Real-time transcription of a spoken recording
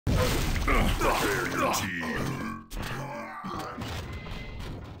Prepare your team.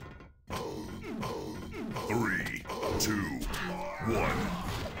 3, 2, 1.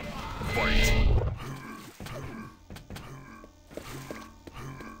 Fight.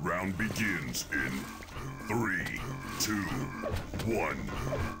 Round begins in 3, 2, 1.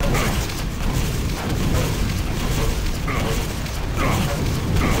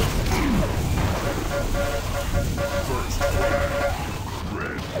 First flag.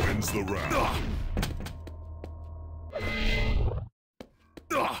 Red wins the round.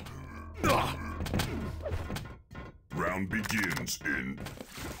 Round begins in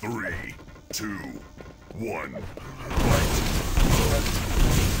 3, 2, 1. Fight.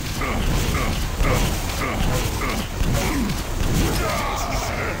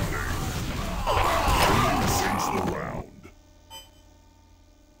 Wins the round.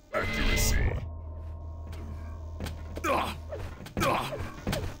 Accuracy.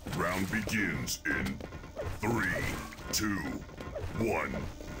 Round begins in 3, 2, 1.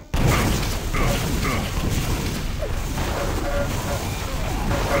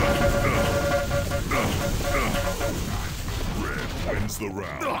 Red wins the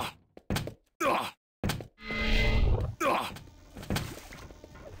round.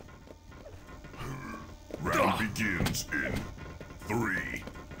 Round begins in 3,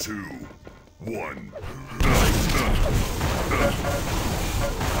 2, 1.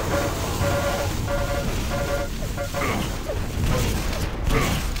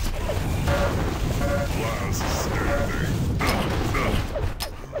 Last standing.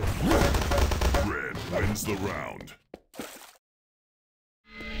 Red wins the round.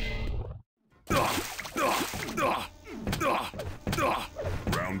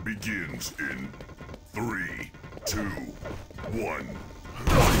 Round begins in 3, 2, 1.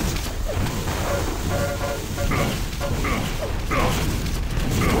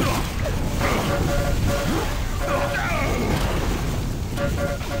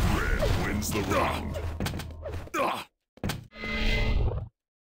 Red wins the round.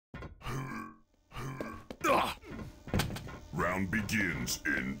 Round begins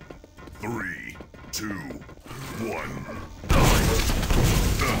in 3, 2, 1.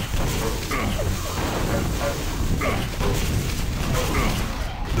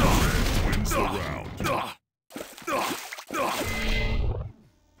 Red wins the round.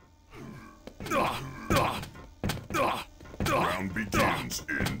 Round begins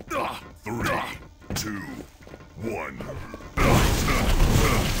in 3, 2, 1.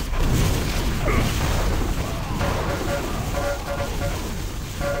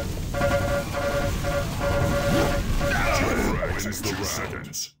 Wins the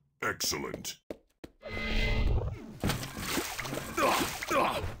round. Excellent.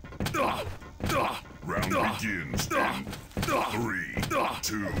 Round begins in 3,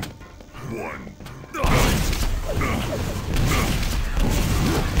 2, 1.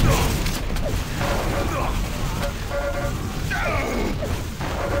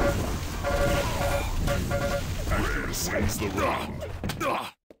 Accuracy wins the round.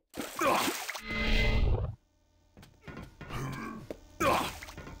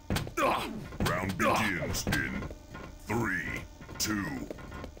 Round begins in 3, 2,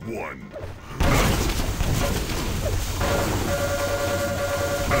 1.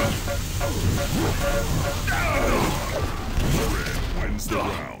 Red wins the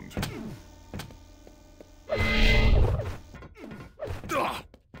round.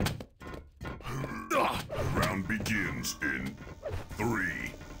 Round begins in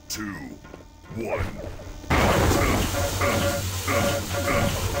 3, 2, 1.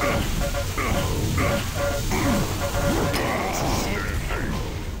 Standing.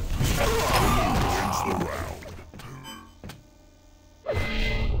 Wins the round.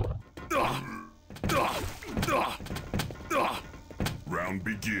 Round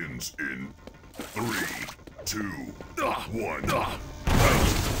begins in 3, 2, 1.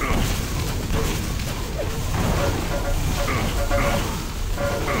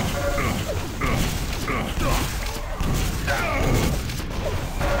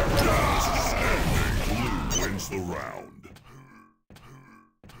 Blue wins the round.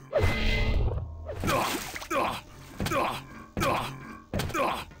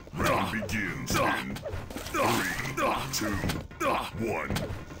 Round begins in 3, 2, 1.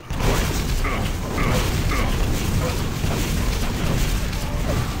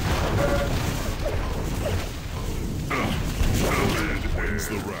 Red wins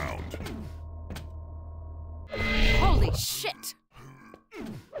the round. Holy shit!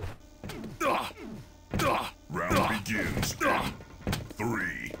 Round begins in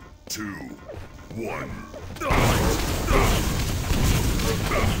 3, 2, 1.